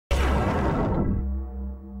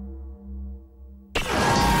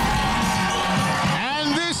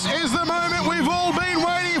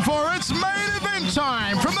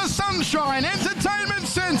Sunshine Entertainment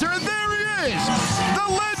Centre, and there he is. The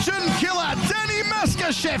legend killer, Danny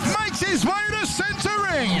Maksachef, makes his way to centre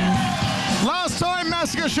ring. Last time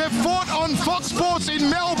Maksachef fought on Fox Sports in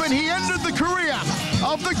Melbourne, he ended the career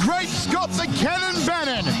of the great Scott the Cannon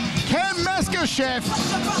Bannon. Can Maksachef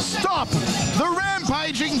stop the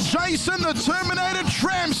rampaging Jason the Terminator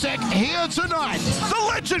Tramsek here tonight? The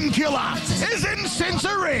legend killer is in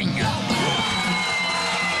centre ring.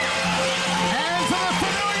 And to the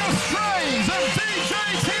familiar strains of DJ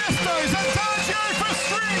Tiesto's Adagio for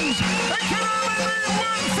strings, it can only mean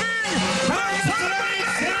one thing. The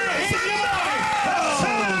Terminator is alive!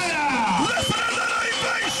 Listen to the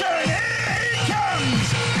ovation, here he comes!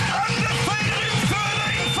 Undefeated in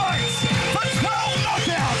 13 fights for 12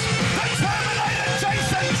 knockouts, the Terminator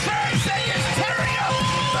Jason Tramsek is tearing up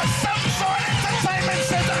the Sunshine Entertainment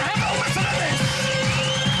Centre. Have a listen to this!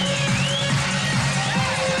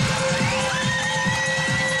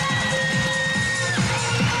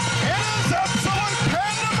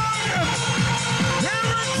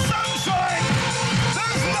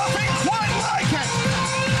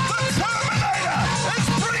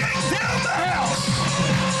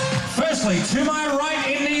 To my right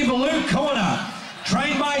in the blue corner,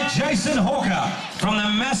 trained by Jason Hawker from the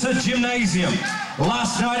Massa Gymnasium.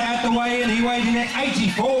 Last night at the weigh-in, he weighed in at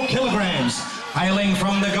 84 kilograms, hailing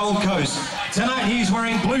from the Gold Coast. Tonight he's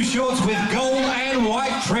wearing blue shorts with gold and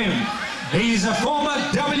white trim. He's a former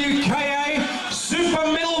WKA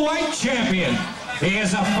super middleweight champion. He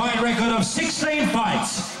has a fight record of 16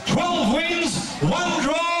 fights, 12 wins, 1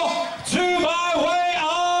 draw, 2 by way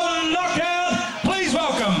of knockout. Please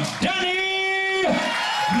welcome Danny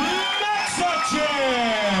Maksachef.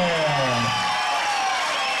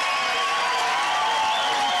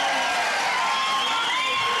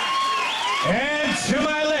 And to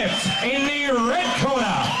my left, in the red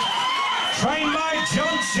corner, trained by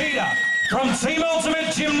John Cheetah from Team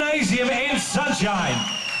Ultimate Gymnasium in Sunshine.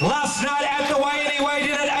 Last night at the weigh-in, he weighed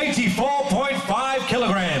in at 84.5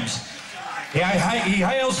 kilograms. He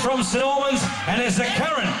hails from St Albans and is the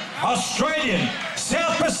current Australian,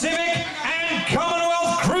 South Pacific and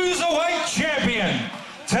Commonwealth Cruiserweight champion.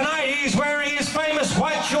 Tonight he's wearing his famous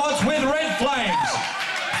white shorts with red flames.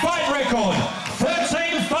 Fight record,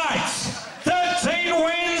 13 fights, 13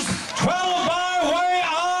 wins, 12 by way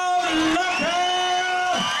of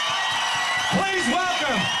knockout. Please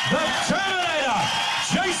welcome the Terminator,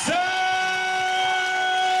 Jason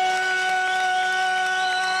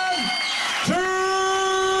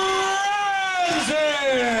Tramsek.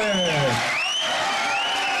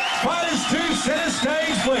 Fighters to center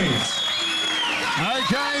stage, please.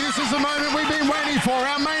 Okay, this is the moment we've been waiting for.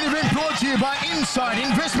 Our main event brought to you by Insight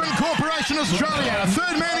Investment Corporation Australia.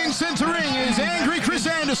 Third man in centre ring is Angry Chris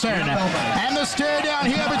Anderson. And the stare down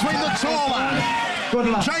here between the taller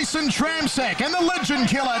Jason Tramsek and the legend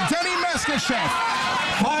killer Danny Maksachef.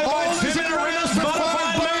 All is in around for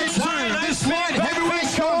 5.2. This light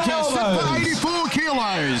heavyweight contest set for 84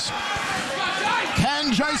 kilos.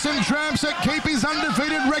 Can Jason Tramsek keep his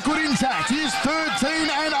undefeated record intact? He is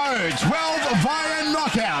 13-0, 12 via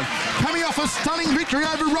knockout. Coming off a stunning victory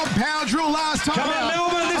over Rob Powdrill last time. Come on,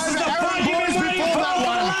 Melbourne, this is the fight you've been waiting for the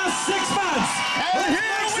last 6 months. And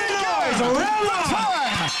here we go. The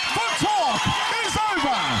time for talk is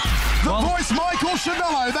over. The voice Michael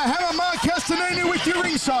Chavello, the hammer Mark Castanini with you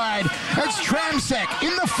ringside. It's Tramsek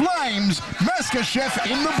in the flames, Maksachef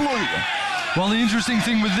in the blue. Well, the interesting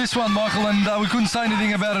thing with this one, Michael, and we couldn't say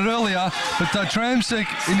anything about it earlier, but Tramsek,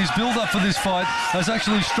 in his build-up for this fight, has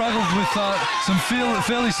actually struggled with some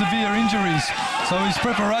fairly severe injuries. So his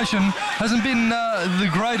preparation hasn't been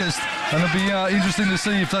the greatest, and it'll be interesting to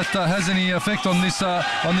see if that has any effect on this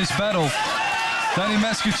battle. Danny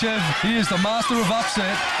Maksachef, he is the master of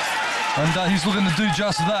upset, and he's looking to do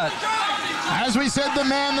just that. As we said, the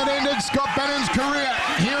man that ended Scott Bannon's career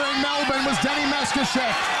here in Melbourne was Danny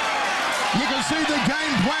Maksachef. You can see the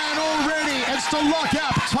game plan already. It's to lock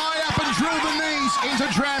up, tie up and drill the knees into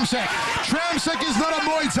Tramsek. Tramsek is not a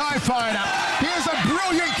Muay Thai fighter. He is a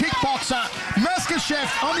brilliant kickboxer. Maksachef,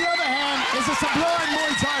 on the other hand, is a sublime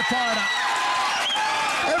Muay Thai fighter.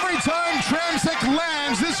 Every time Tramsek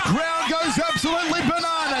lands, this crowd goes absolutely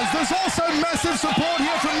bananas. There's also massive support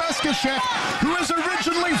here from Maksachef, who is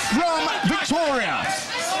originally from Victoria.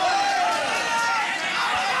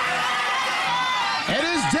 It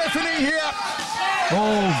is deafening here.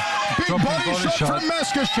 Oh, big body shot from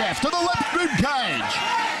Maksachef to the left rib cage.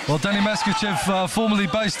 Well, Danny Maksachef, formerly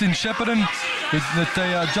based in Shepparton at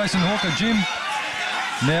the Jason Hawker gym.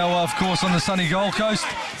 Now, of course, on the sunny Gold Coast.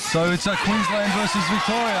 So it's Queensland versus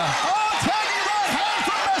Victoria. Oh, tagging right hand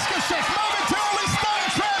from Maksachef. Momentarily stunned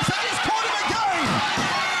Tramsek. He's caught him again.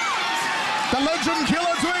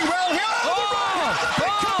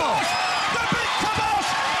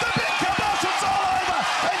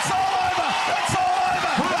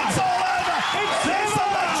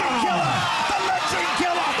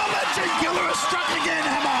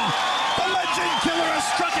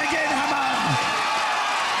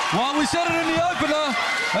 Well, we said it in the opener,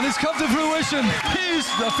 and it's come to fruition. He's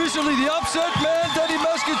officially the upset man, Danny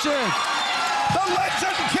Maksachef. The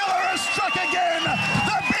legend killer has struck again.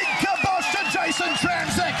 The big kibosh to Jason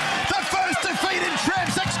Tramsek. The first defeat in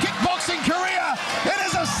Tramsek's kickboxing career. It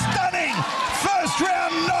is a stunning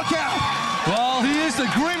first-round knockout. Well, he is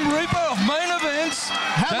the Grim Reaper of main events,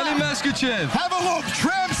 Danny Maksachef. Have a look.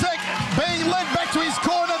 Tramsek being led back to his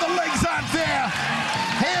corner. The legs aren't there.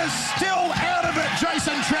 He is still out of it,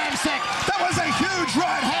 Jason Tramsek. That was a huge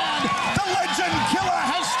right hand. The legend killer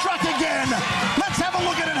has struck again. Let's have a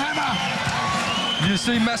look at it, Hammer. You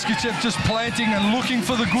see Maksachef just planting and looking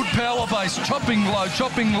for the good power base, chopping low,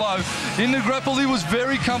 chopping low. In the grapple, he was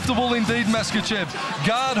very comfortable indeed, Maksachef.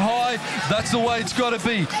 Guard high, that's the way it's got to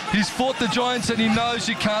be. He's fought the Giants and he knows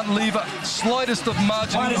you can't leave a slightest of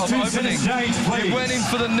margin of opening. He went in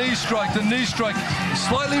for the knee strike. The knee strike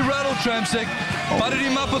slightly rattled Tramsek, butted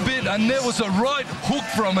him up a bit, and there was a right hook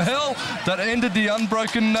from hell that ended the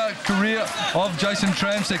unbroken career of Jason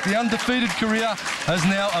Tramsek. The undefeated career has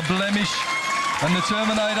now a blemish. And the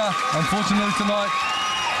Terminator, unfortunately tonight,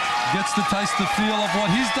 gets to taste the feel of what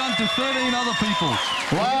he's done to 13 other people.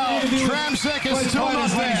 Wow, Tramsek is still not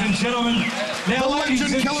there. Ladies and gentlemen, now, the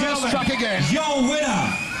legend killer has struck again. Your winner,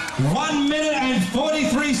 1 minute and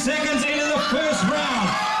 43 seconds into the first round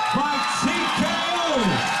by TKO.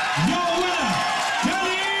 Your winner,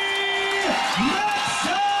 Danny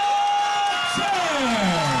Maksachef.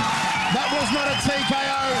 That was not a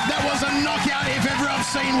TKO. That was a knockout if ever I've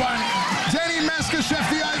seen one. Danny Maksachef,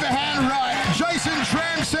 the overhand right. Jason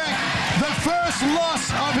Tramsek, the first loss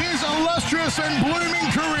of his illustrious and blooming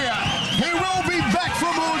career. He will be back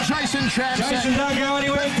for more Jason Tramsek. Jason, don't go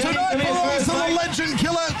anywhere. Tonight belongs to the legend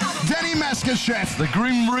killer, Danny Maksachef. The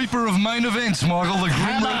Grim Reaper of main events, Michael. The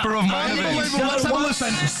Grim Reaper of main events. Let's have a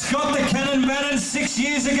listen. Scott the Cannon Bannon 6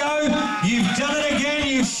 years ago. You've done it again.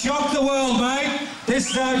 You've shocked the world, mate.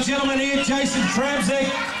 This gentleman here, Jason Tramsek,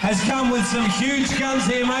 has come with some huge guns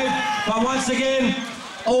here, mate. But once again,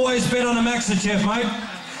 always bet on a Maksachef, mate.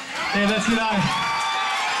 Yeah, that's good, eh?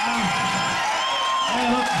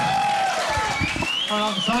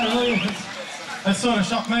 That sort of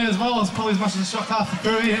shocked me as well. It's probably as much as it shocked half the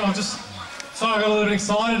crew here. I got a little bit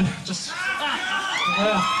excited.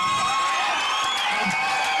 Yeah.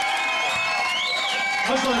 I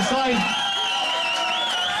just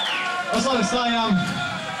want to say,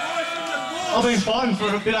 I've been fighting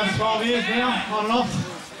for a bit over 12 years now, on and off.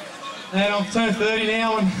 And I've turned 30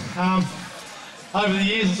 now, and over the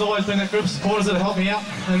years, there's always been a group of supporters that have helped me out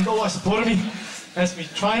and always supported me. That's my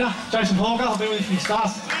trainer, Jason Hawker. I've been with him from the start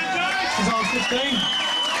since I was 15.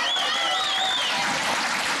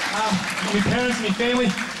 My parents and my family,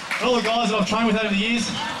 and all the guys that I've trained with over the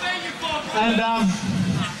years. And I'm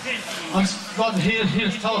just glad to here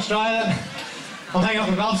to tell Australia that I'm hanging up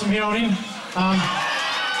the gloves from here on in.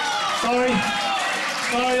 Sorry,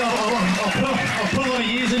 I've put a lot of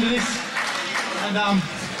years into this, and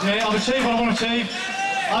yeah, I've achieved what I want to achieve.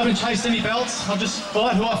 I haven't chased any belts. I just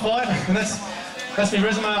fight who I fight, and that's my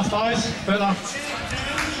resume, I suppose. But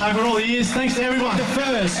over all the years, thanks to everyone. It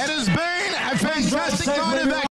has been a fantastic night of action.